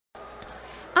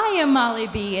I am Molly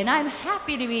B, and I'm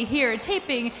happy to be here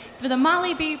taping for the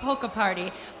Molly B Polka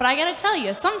Party. But I gotta tell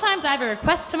you, sometimes I have a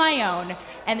request to my own,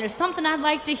 and there's something I'd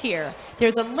like to hear.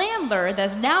 There's a landlord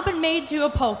that's now been made to a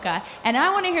polka, and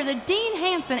I want to hear the Dean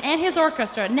Hanson and his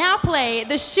orchestra now play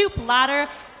the Schupplader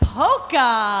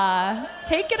Polka.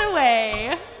 Take it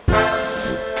away.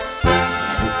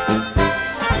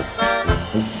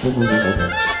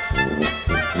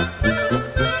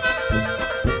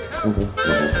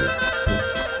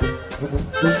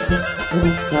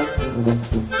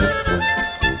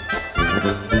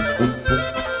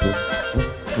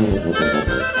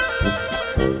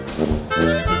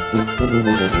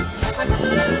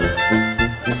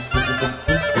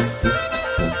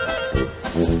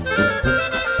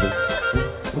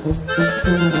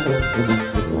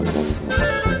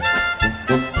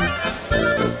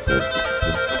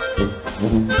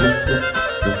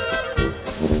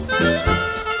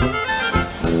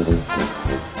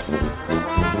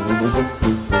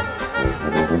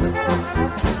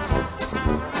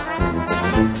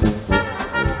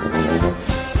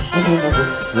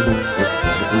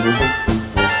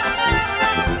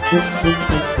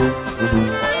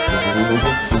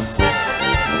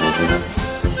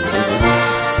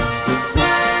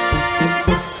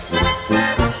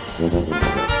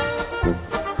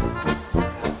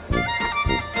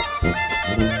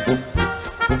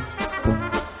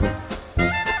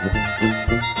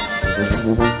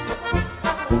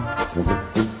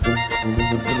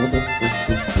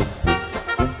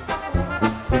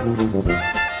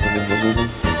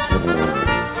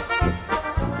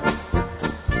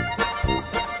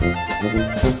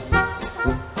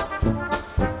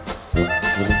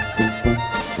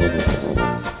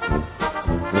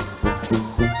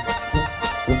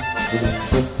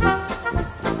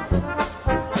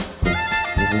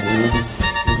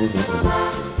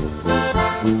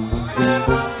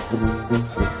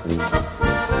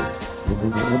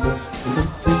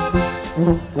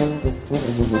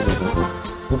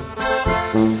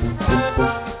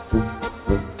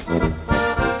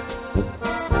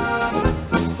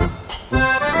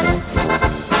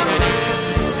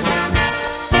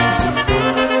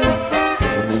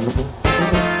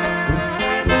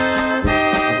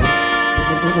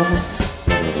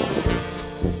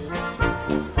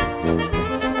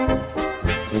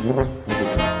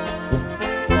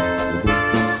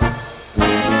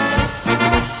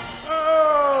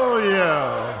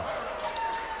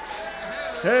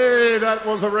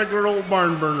 Was a regular old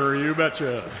barn burner, you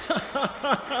betcha.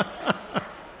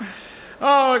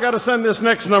 Oh, I got to send this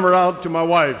next number out to my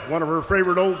wife, one of her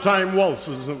favorite old-time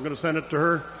waltzes. I'm going to send it to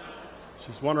her.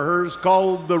 She's one of hers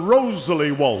called the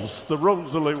Rosalie Waltz, the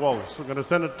Rosalie Waltz. I'm going to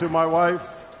send it to my wife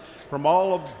from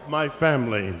all of my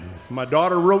family. My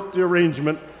daughter wrote the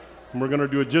arrangement, and we're going to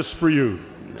do it just for you.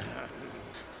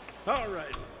 All right.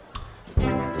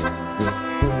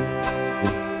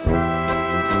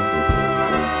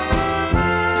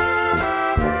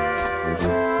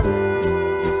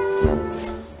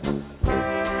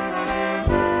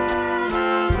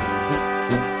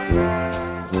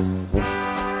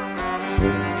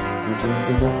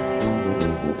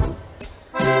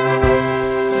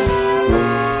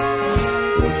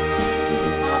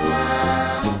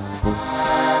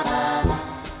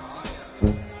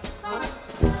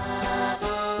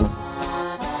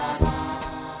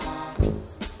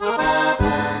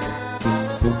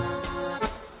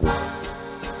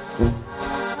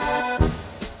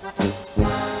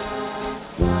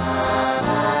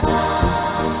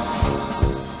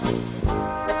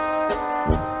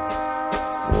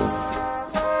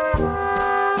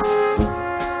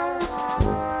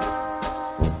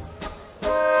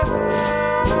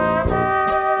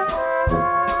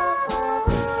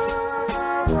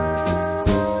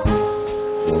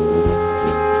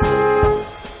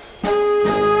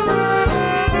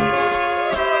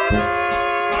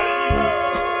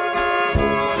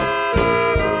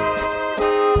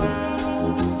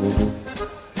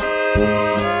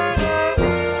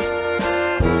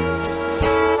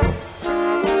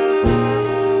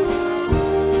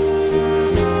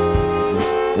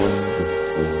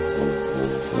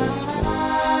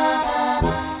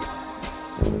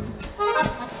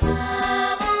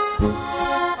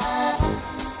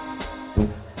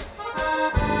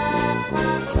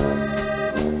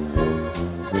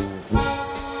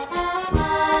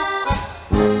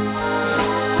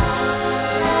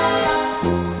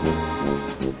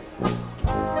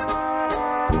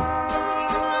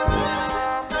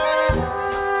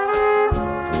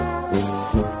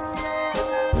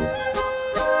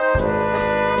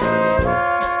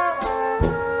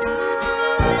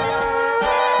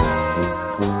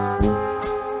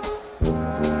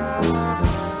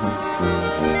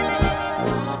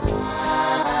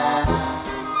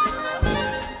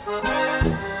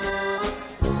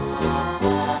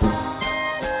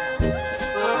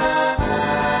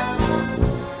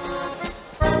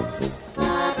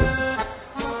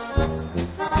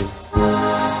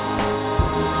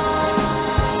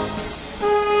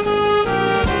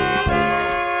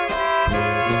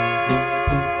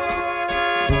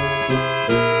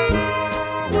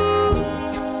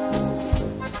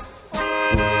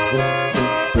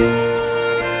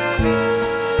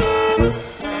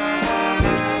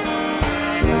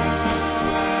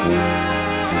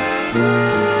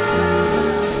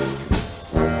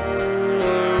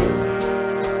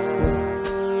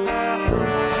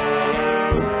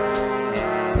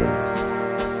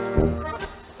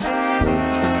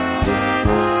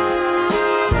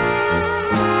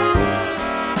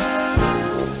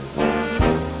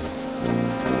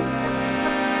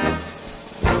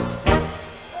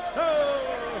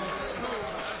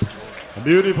 A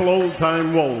beautiful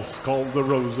old-time waltz called the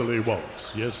Rosalie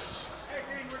Waltz. Yes.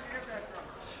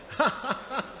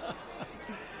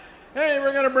 Hey,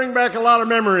 we're going to bring back a lot of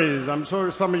memories. I'm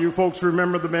sure some of you folks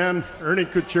remember the man, Ernie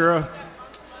Kucera.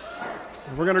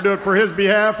 We're going to do it for his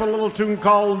behalf, a little tune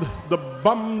called The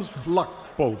Bum's Luck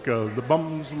Polka. The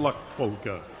Bum's Luck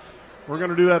Polka. We're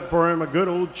going to do that for him, a good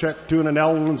old Czech tune, and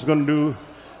Alvin's going to do,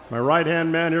 my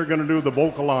right-hand man here, going to do the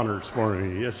vocal honors for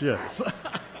me. Yes, yes.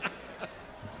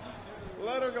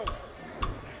 Let her go.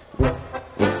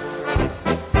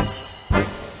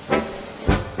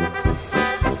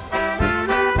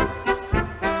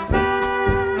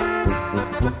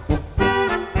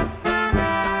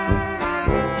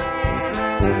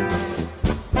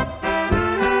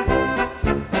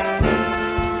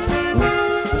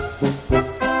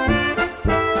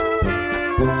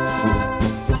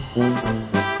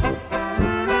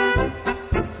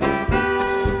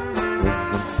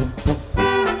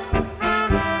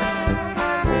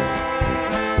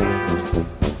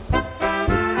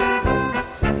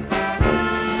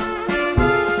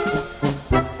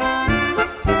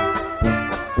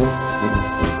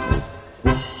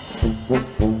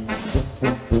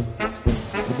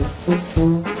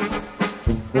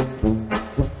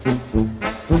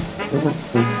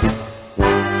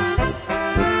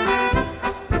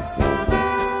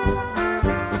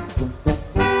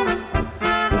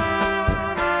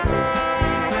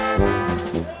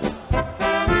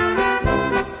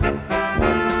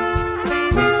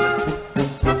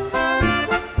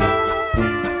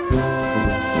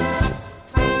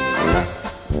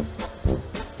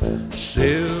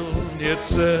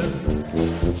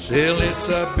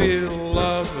 Silnica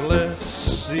byla v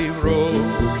lesi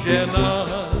vroužená,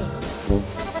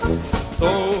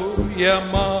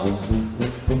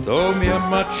 to mě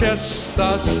má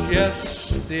česta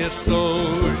štěstí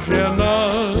složená.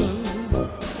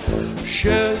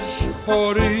 Přes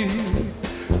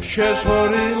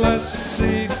hory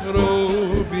lesy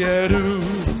chroběru,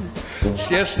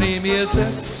 štěstným je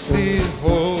ze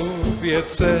svýho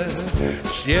věce,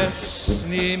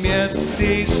 štěstným je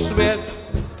ty svět,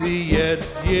 ty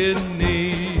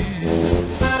jediný.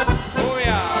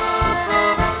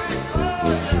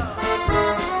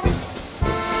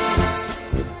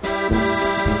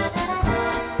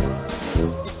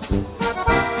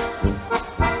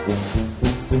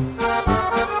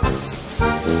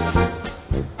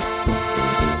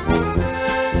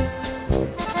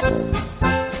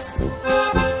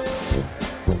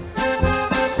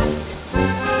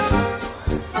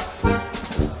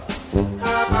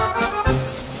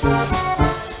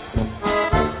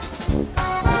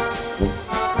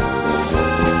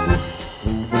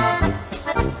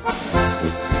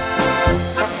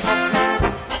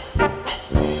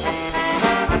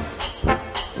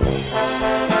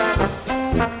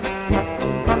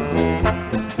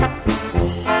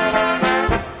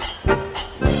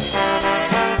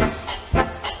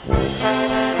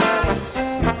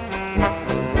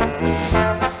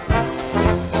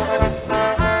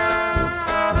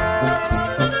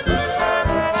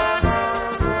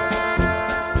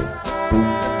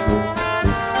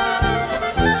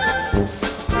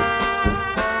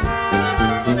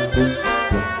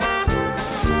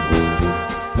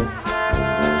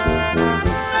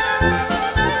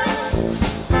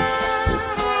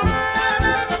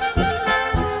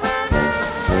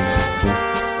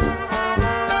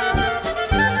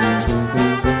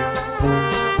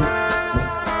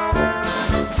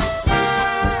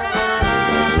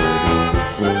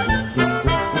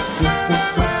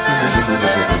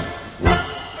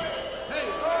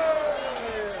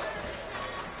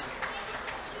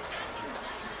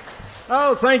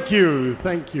 Oh, thank you,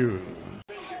 thank you.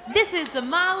 This is the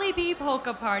Molly B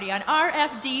Polka Party on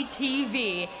RFD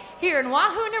TV here in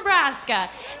Wahoo, Nebraska.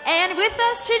 And with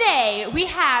us today, we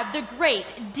have the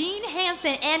great Dean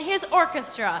Hanson and his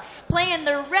orchestra playing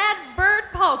the Red Bird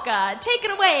Polka. Take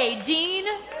it away, Dean.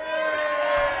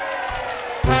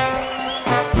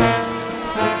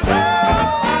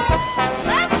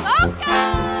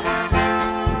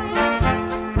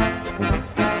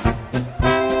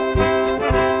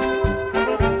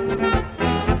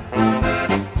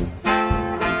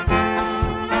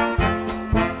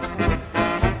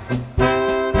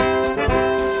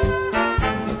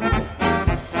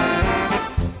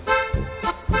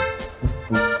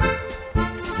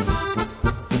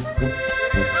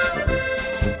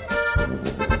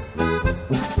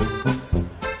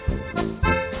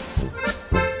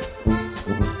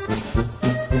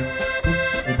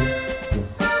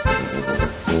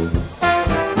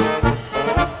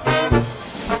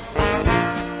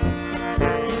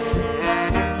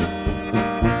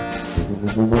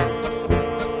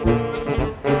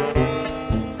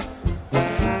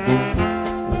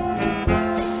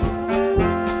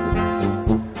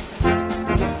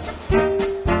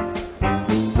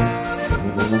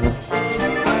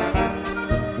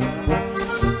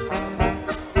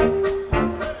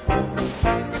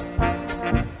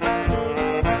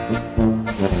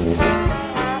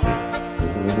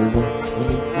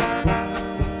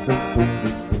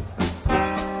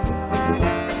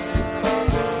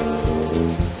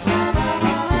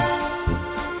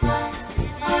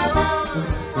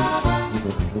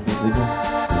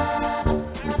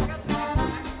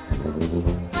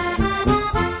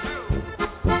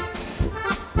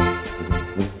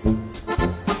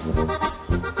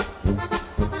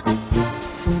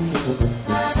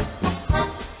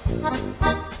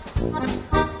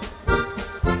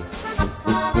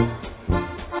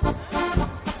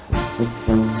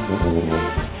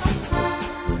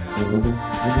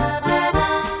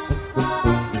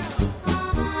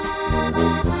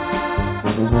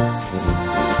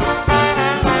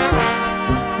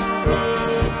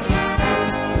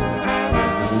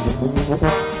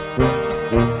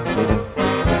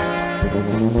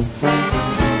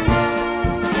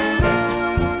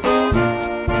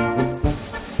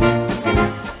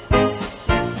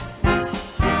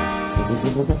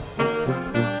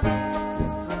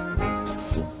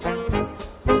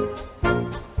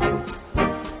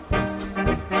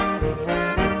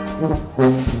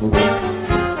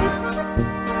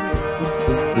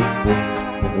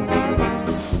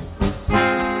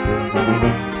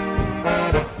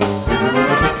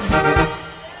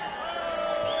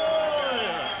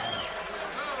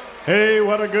 Hey,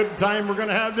 what a good time we're going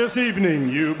to have this evening,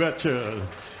 you betcha.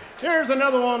 Here's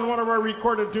another one of our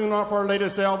recorded tune off our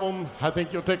latest album. I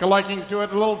think you'll take a liking to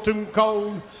it, a little tune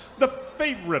called The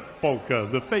Favorite Polka,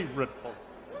 The Favorite Polka.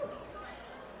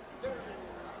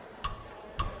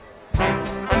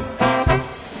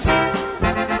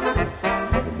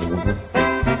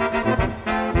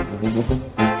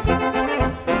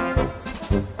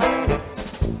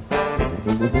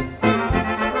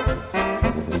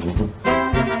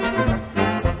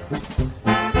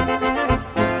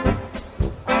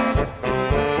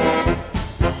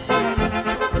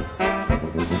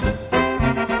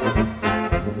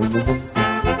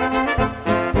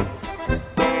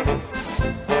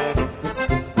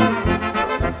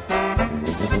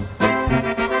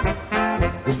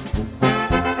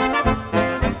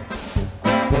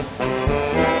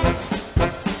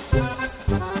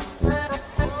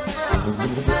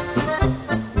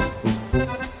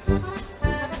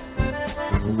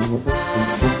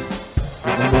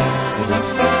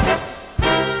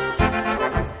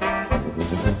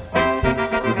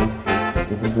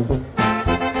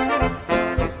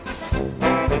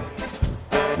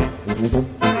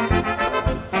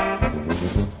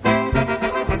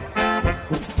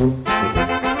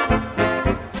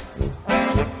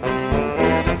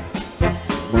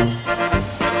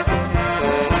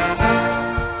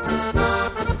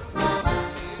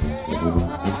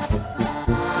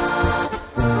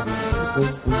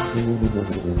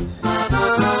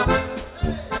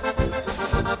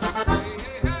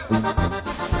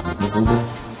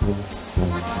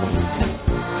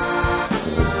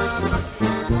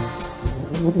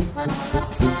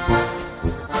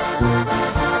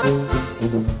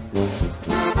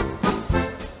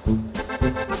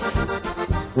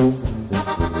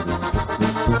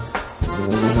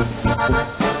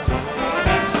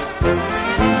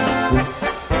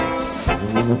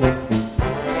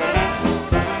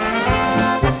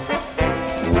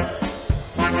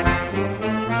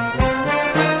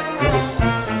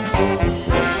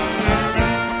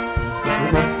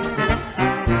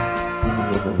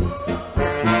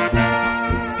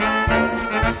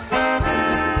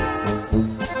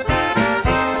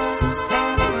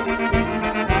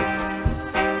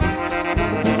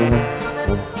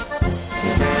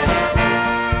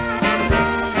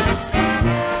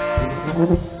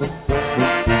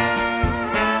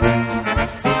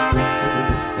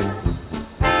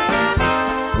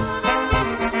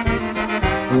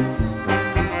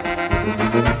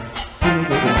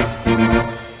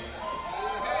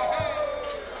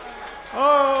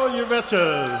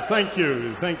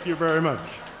 Thank you very much.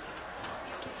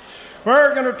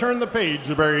 We're going to turn the page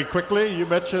very quickly, you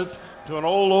betcha, to an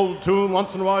old tune.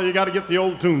 Once in a while, you got to get the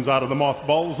old tunes out of the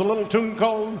mothballs. A little tune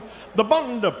called the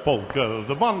Banda Polka,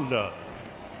 the Banda.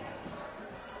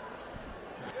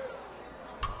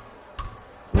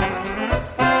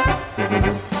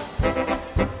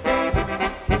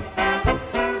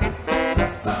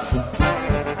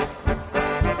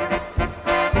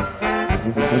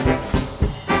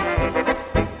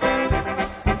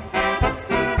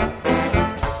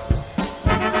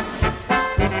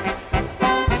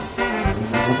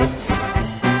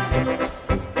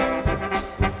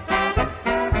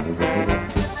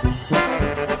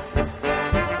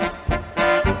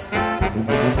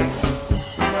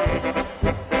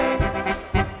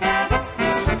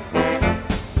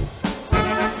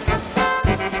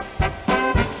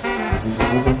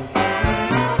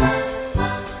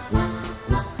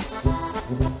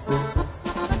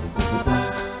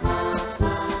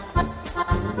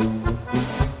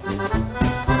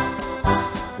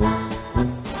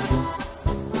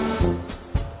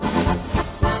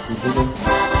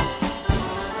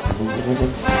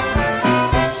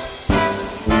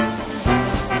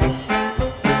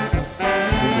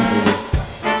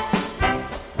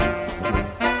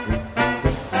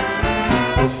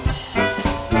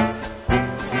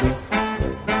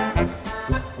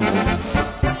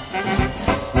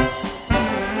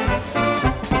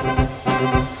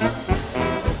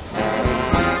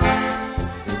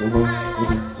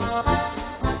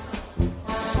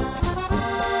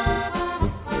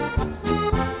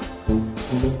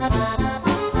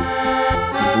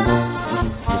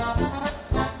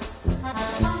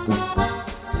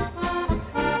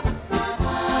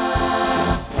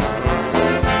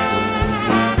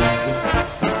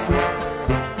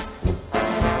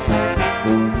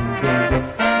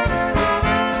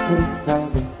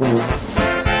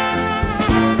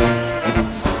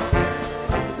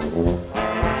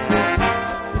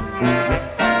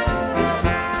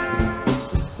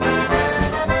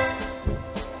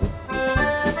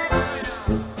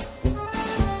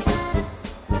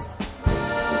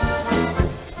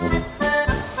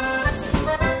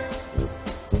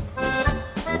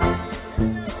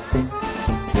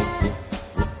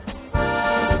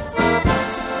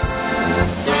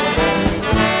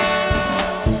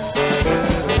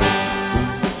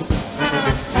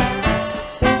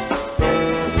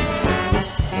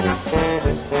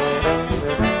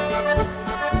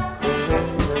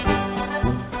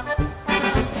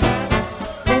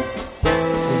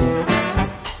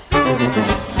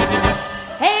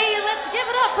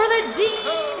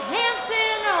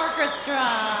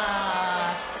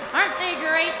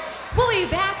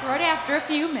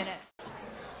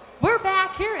 We're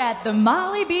back here at the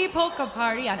Molly B Polka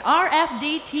Party on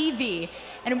RFD TV.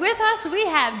 And with us, we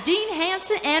have Dean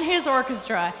Hanson and his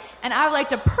orchestra. And I would like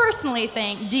to personally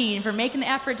thank Dean for making the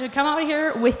effort to come out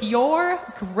here with your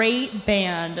great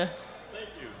band. Thank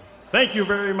you. Thank you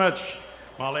very much,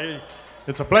 Molly.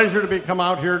 It's a pleasure to come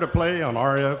out here to play on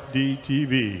RFD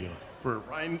TV for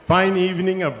a fine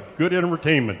evening of good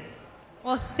entertainment.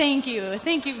 Well, thank you.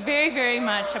 Thank you very, very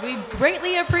much. We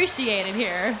greatly appreciate it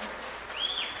here.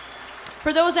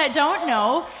 For those that don't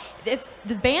know, this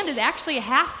band is actually a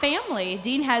half family.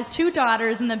 Dean has 2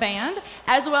 daughters in the band,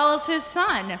 as well as his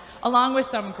son, along with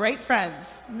some great friends.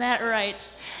 Isn't that right?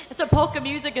 That's what polka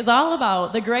music is all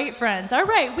about, the great friends. All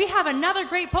right, we have another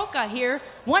great polka here,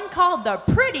 one called the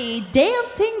Pretty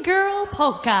Dancing Girl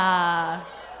Polka.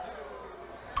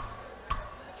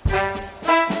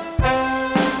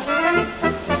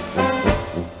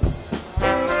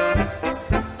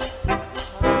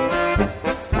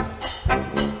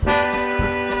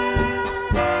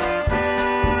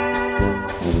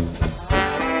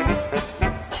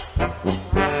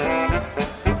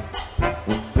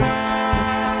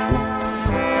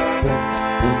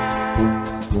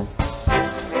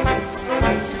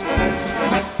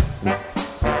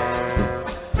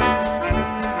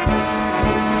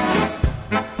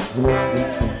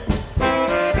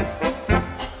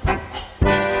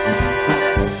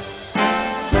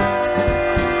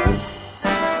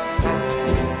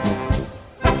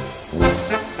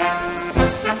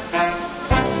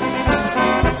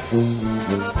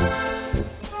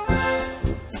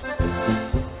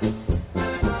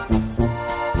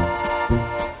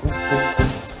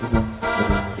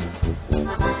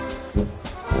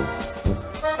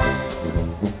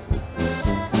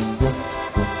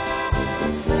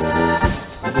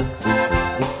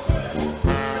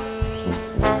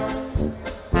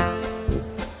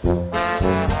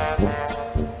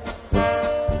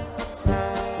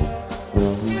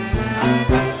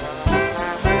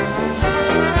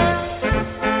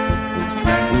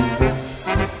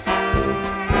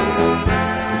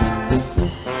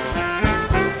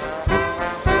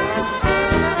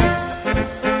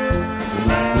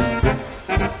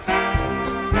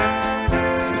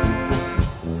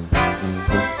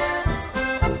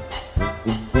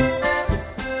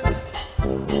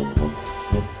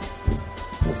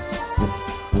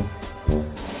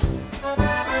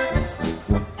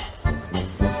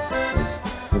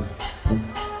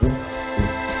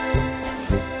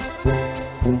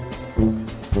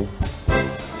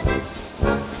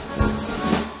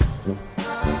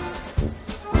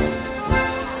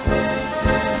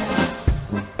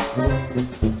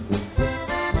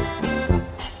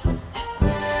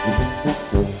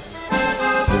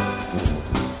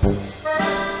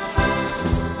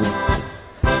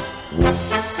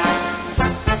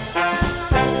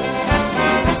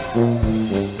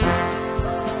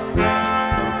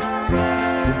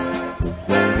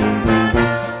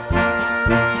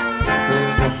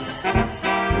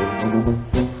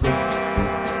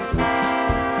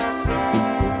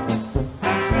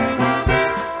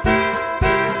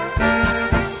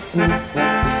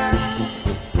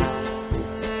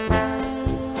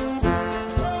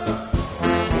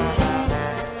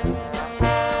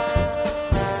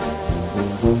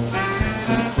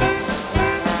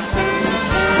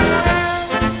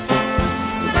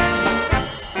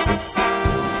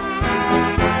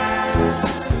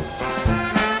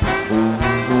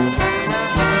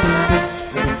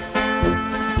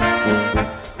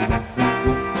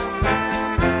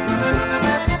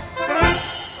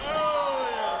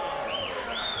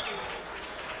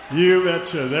 You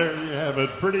betcha. There you have it.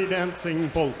 Pretty Dancing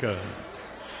Polka.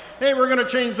 Hey, we're going to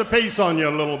change the pace on you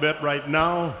a little bit right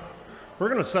now. We're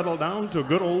going to settle down to a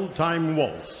good old-time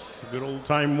waltz. A good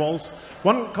old-time waltz.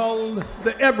 One called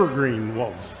the Evergreen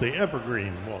Waltz. The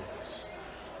Evergreen Waltz.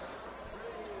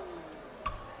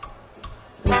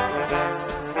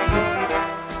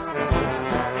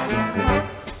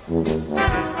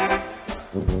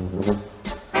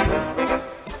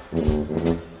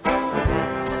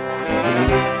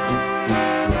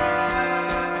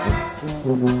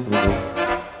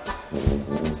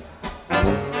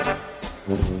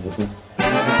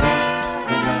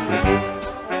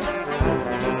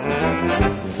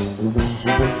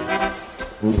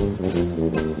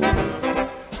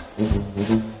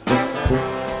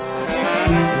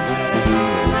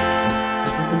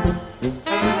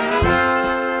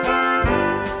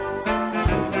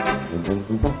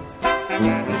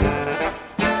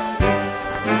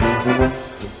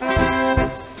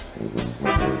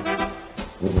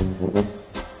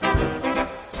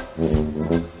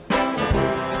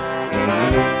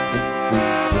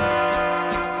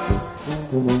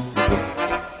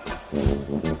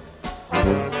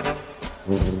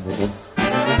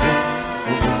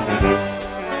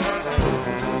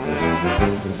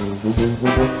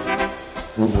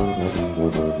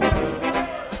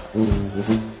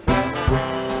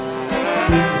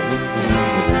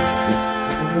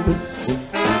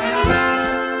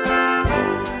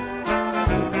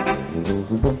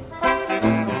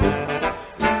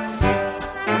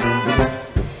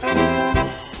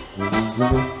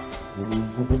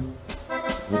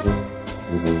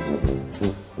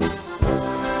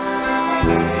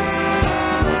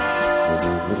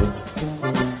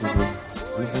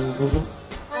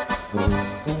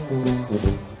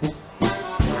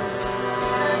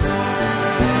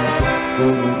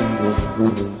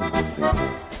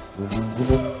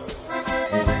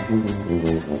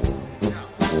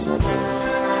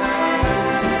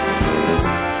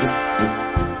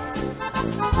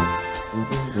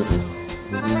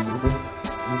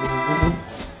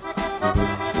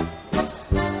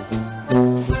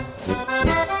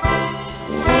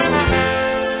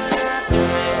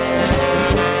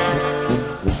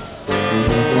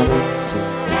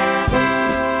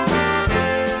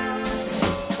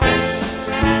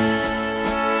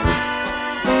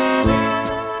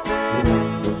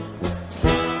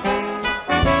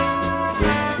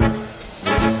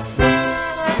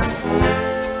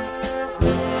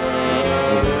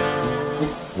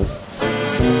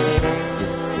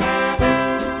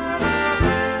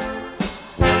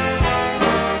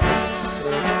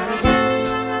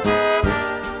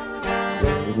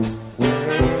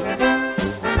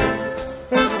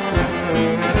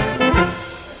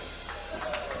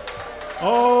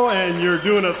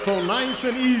 Doing it so nice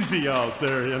and easy out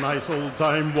there, a nice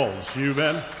old-time waltz, you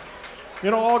bet.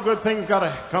 You know, all good things got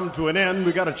to come to an end.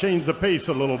 We got to change the pace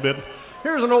a little bit.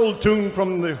 Here's an old tune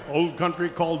from the old country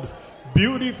called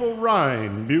Beautiful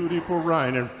Rhine, Beautiful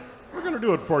Rhine, and we're going to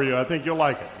do it for you. I think you'll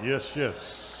like it. Yes,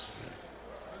 yes.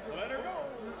 Let her go.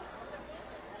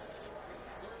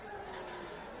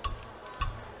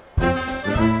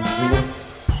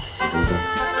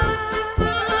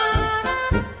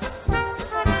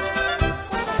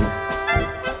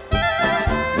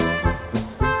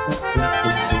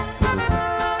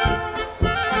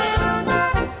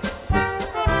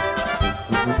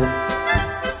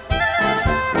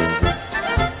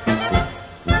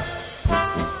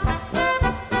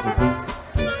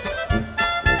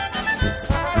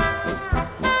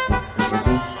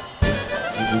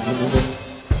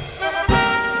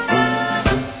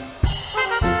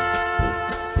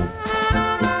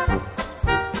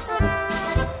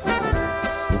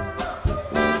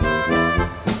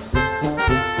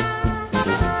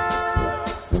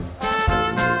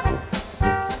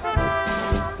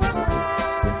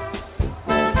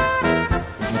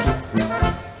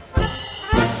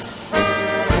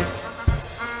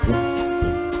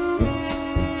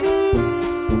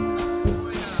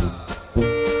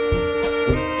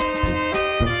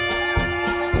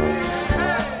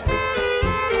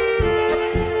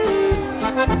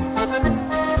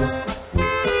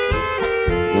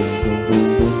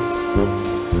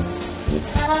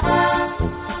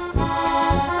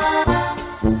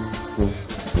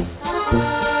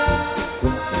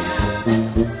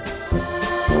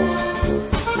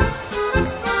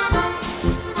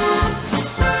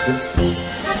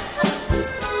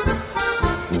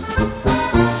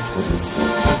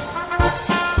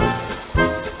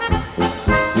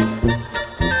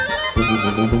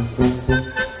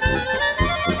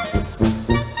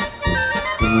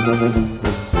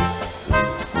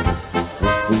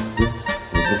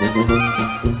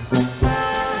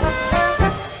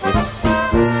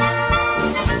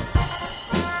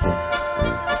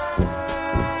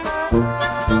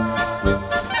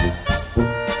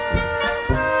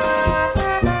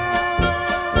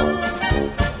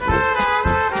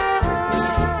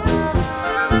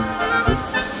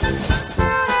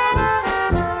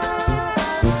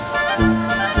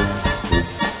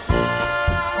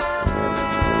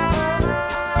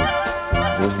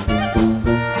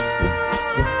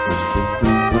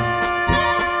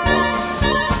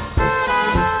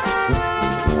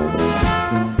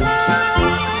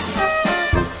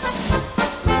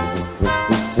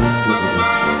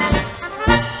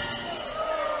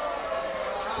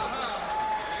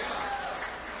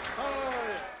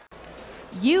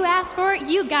 You asked for it,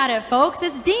 you got it, folks.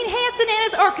 It's Dean Hanson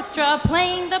and his orchestra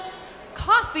playing the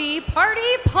Coffee Party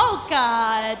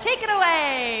Polka. Take it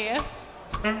away.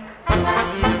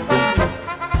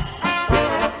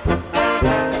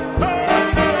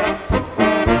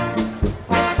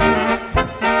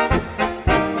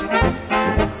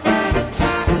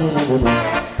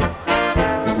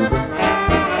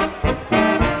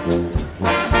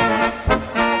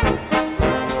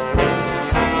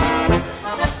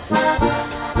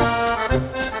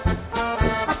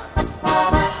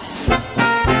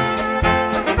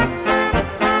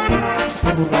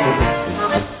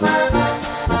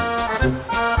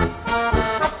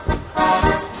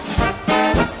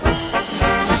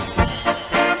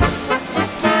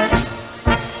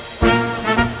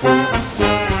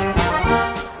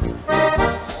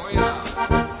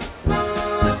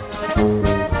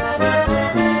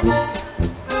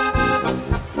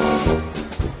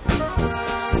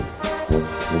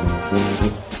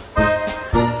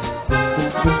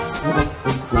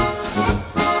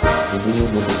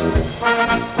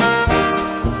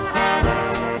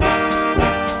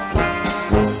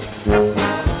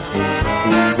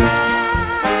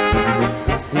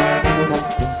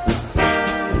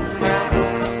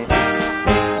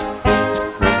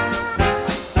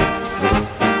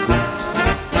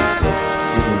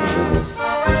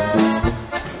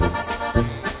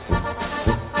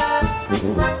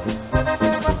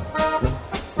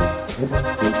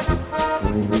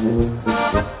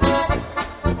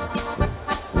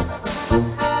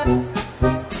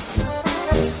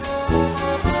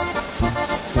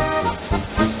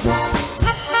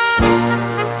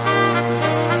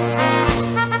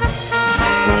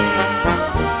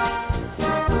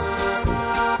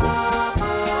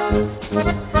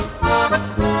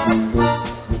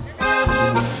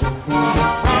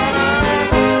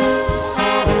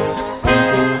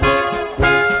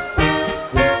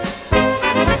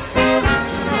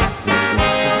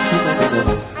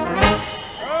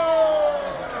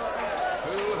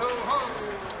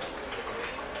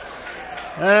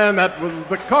 And that was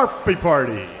the Coffee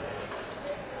Party.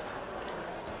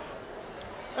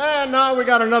 And now we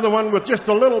got another one with just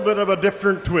a little bit of a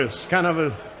different twist. Kind of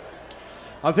a,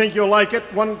 I think you'll like it,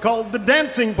 one called the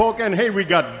Dancing Polka. And hey, we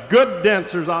got good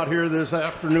dancers out here this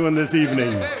afternoon, this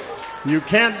evening. You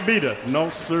can't beat it, no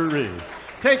siree.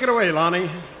 Take it away, Lonnie.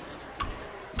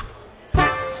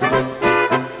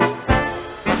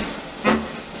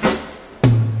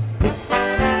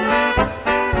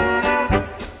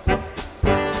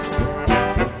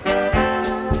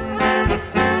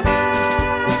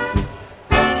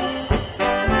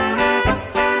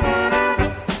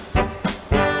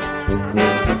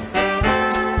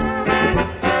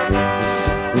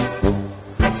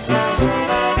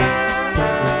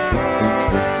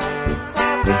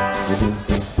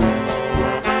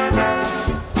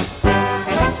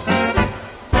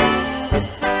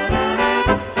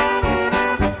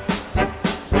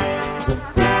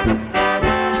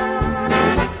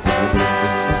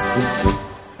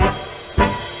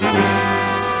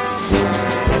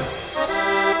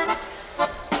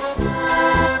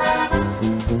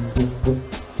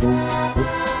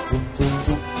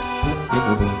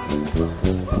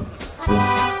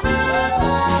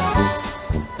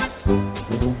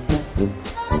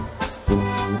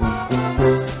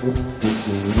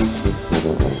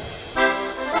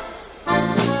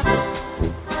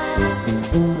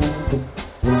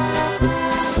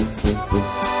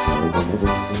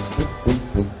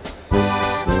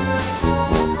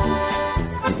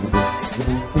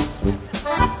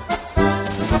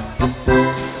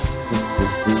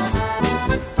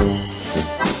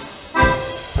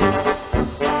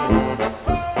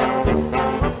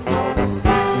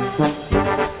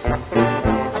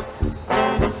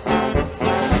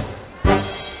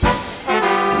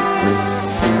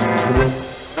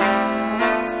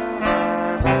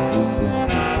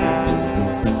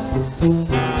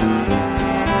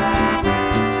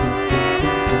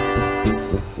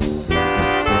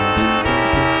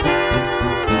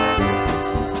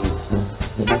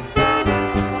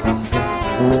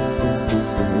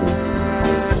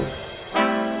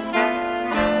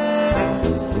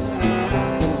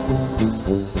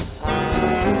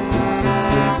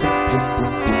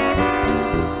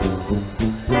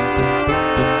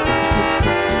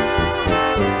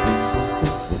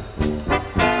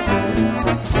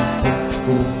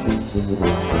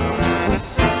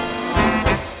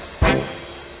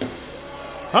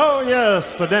 Oh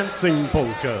yes, the Dancing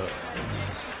Polka.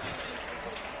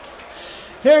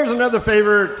 Here's another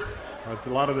favorite with a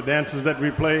lot of the dances that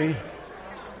we play.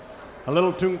 A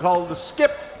little tune called the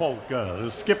Skip Polka, the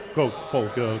Skip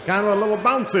Polka. Kind of a little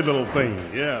bouncy little thing,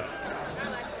 yeah.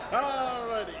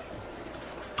 Alrighty.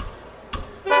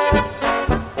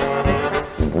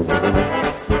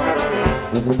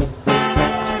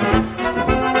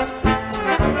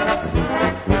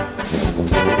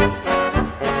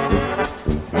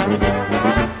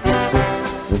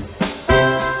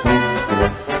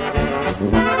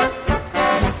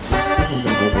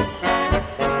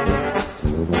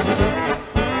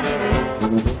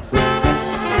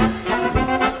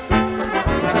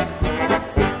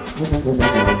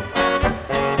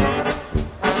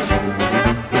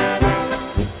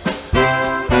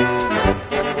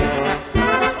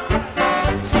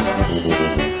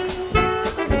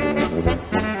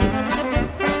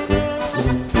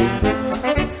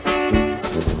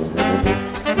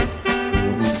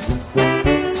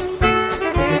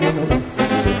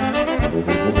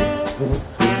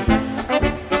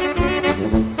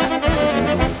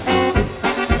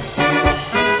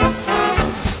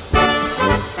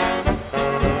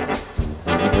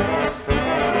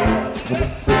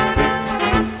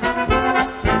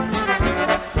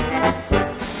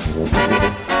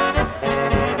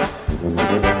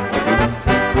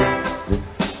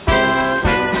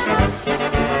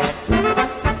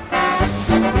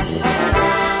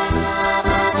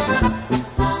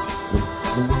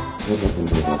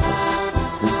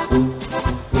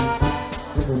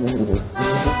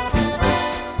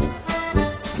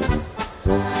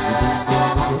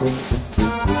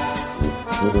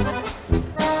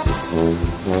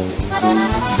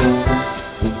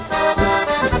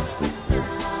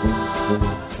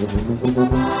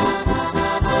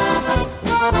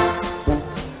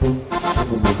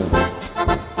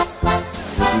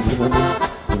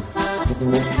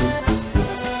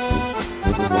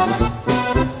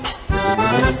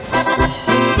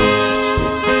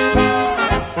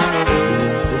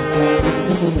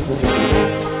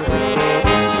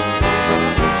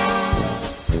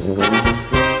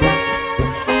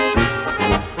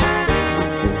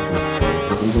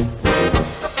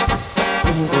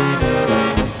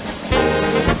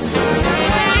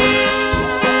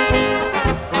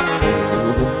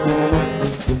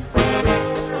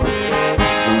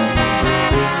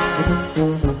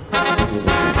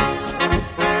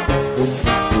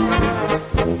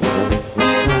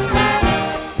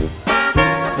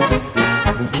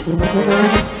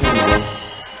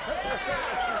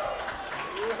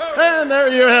 And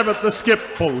there you have it, the skip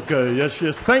polka. Yes,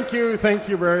 yes. Thank you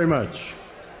very much.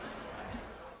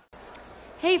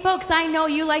 Hey folks, I know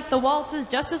you like the waltzes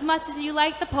just as much as you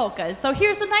like the polkas, so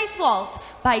here's a nice waltz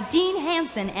by Dean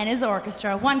Hanson and his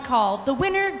orchestra, one called the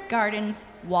Winter Garden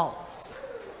Waltz.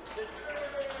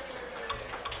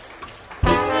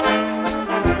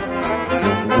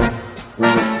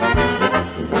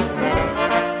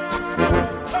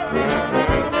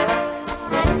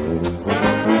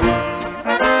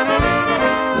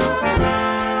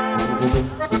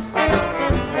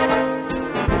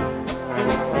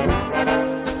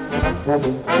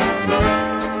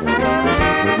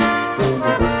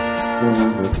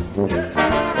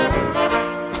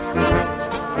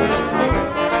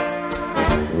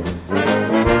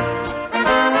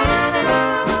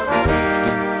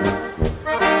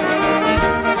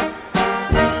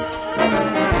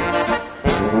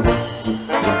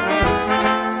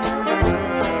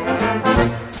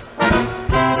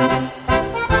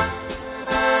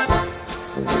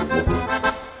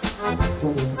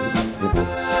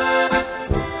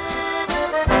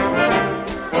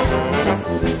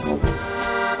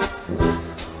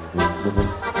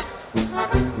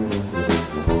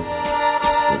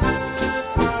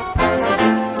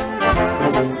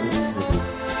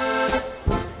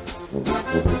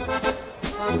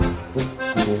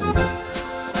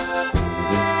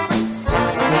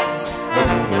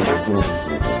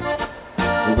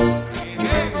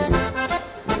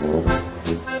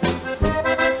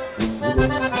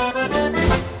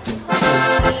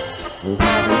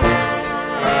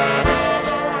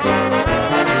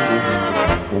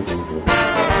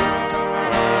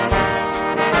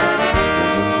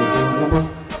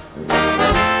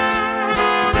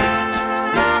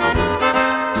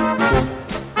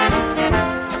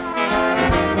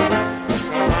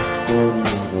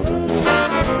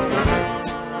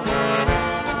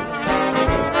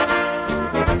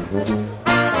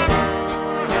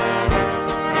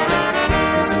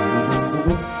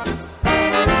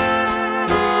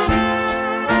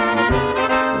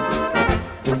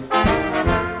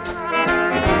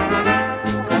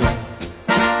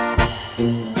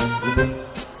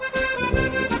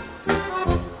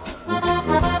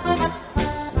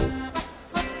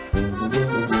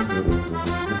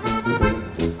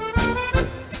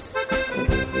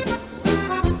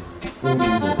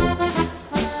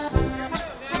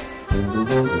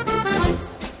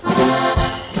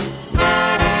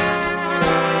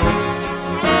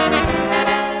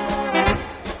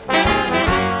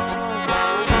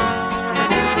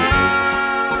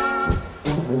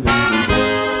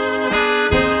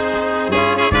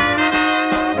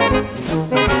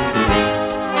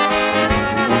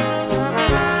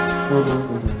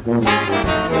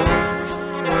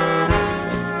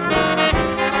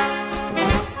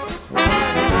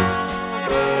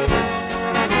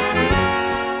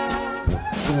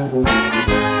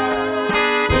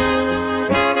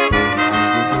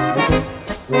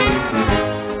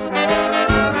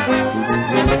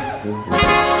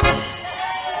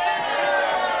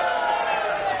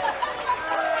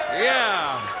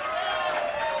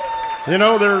 You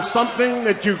know, there's something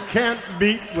that you can't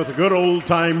beat with a good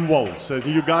old-time waltz.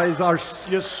 You guys are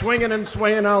just swinging and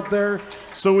swaying out there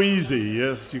so easy.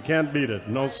 Yes, you can't beat it.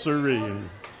 No siree.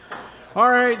 All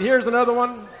right, here's another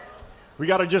one. We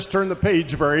got to just turn the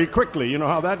page very quickly. You know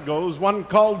how that goes. One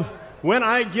called When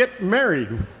I Get Married.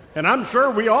 And I'm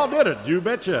sure we all did it. You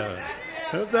betcha.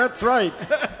 That's right.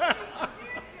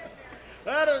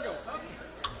 There you go.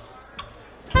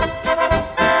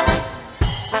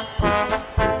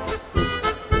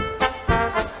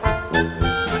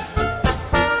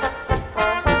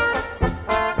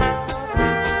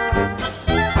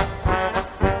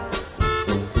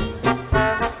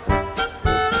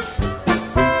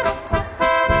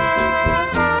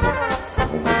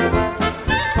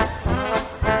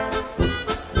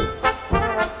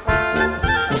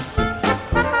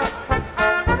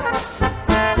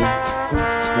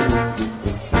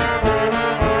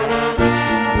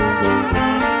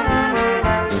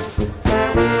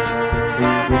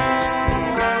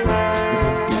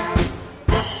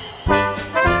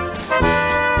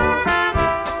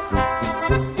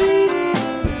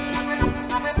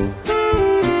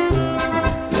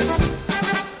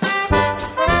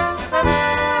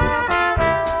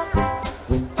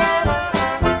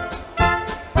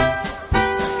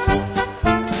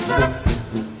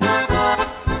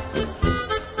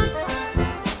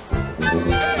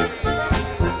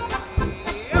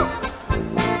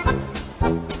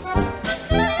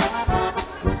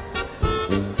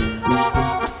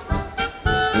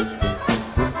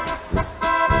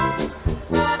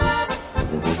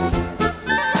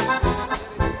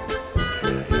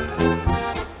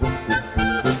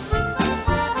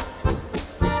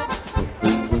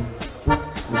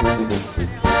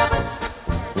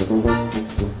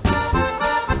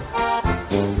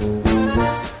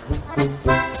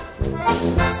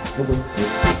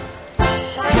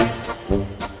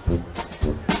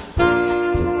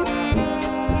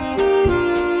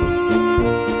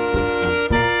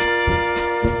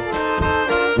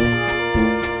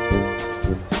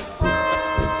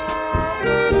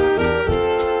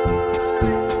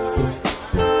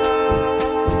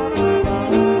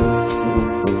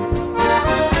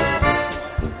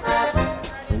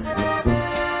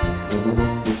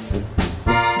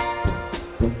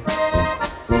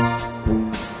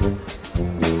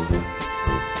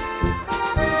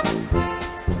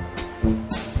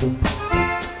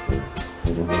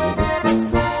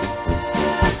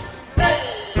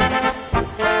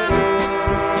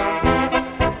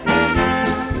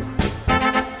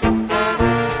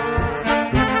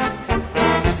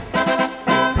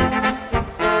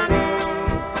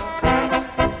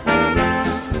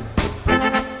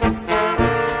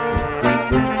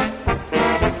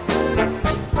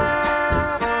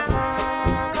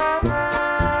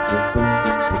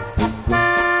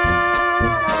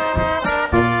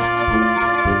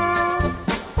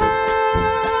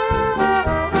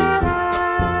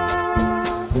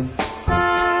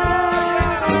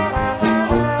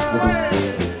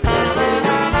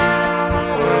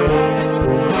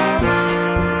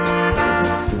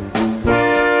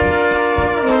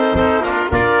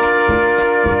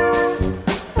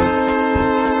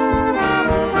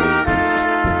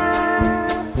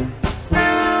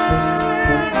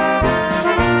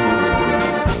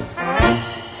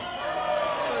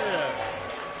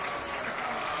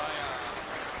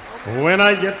 When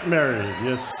I Get Married,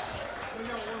 yes.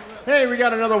 Hey, we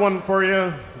got another one for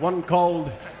you. One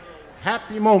called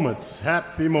Happy Moments.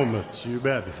 Happy Moments, you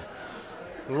bet.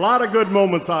 A lot of good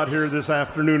moments out here this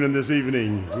afternoon and this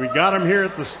evening. We got them here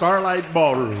at the Starlite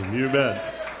Ballroom, you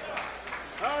bet.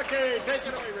 Okay, take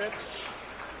it away, Rich.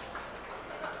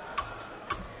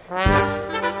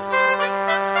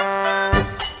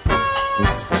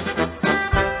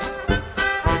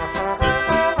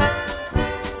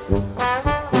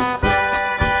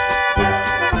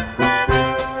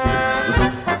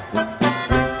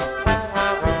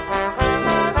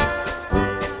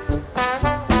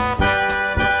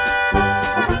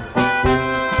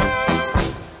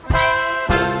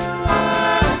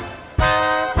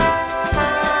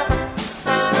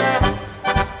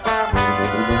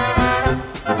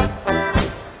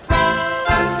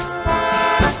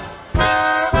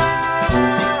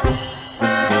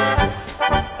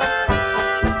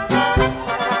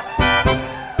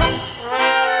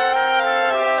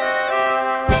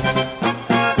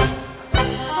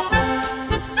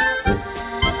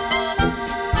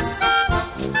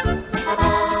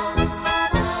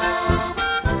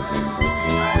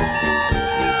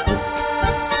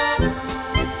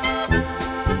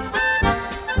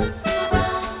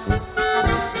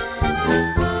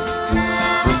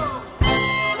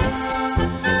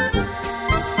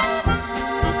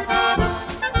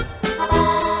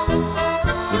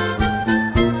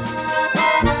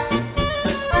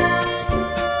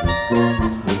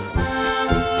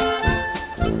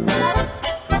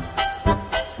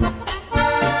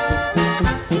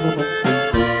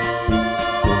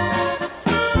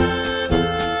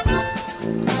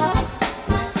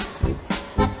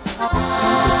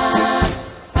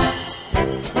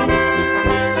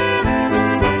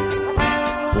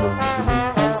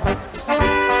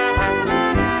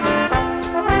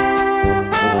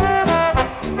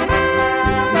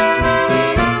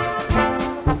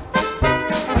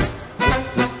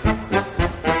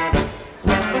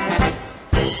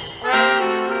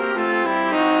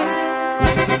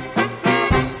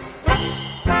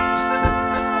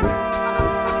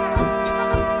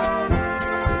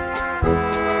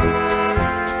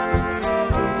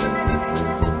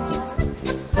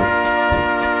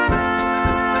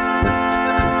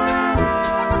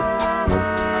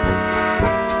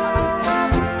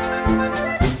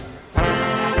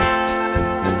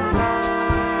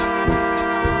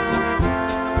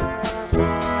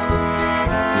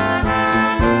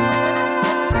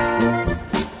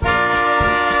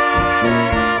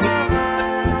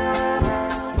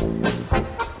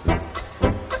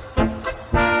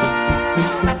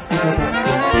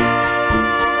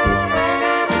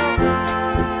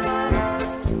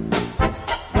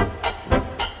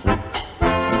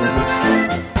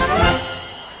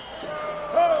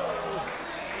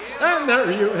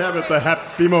 There you have it, the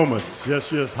happy moments.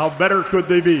 Yes, yes. How better could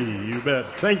they be? You bet.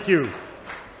 Thank you.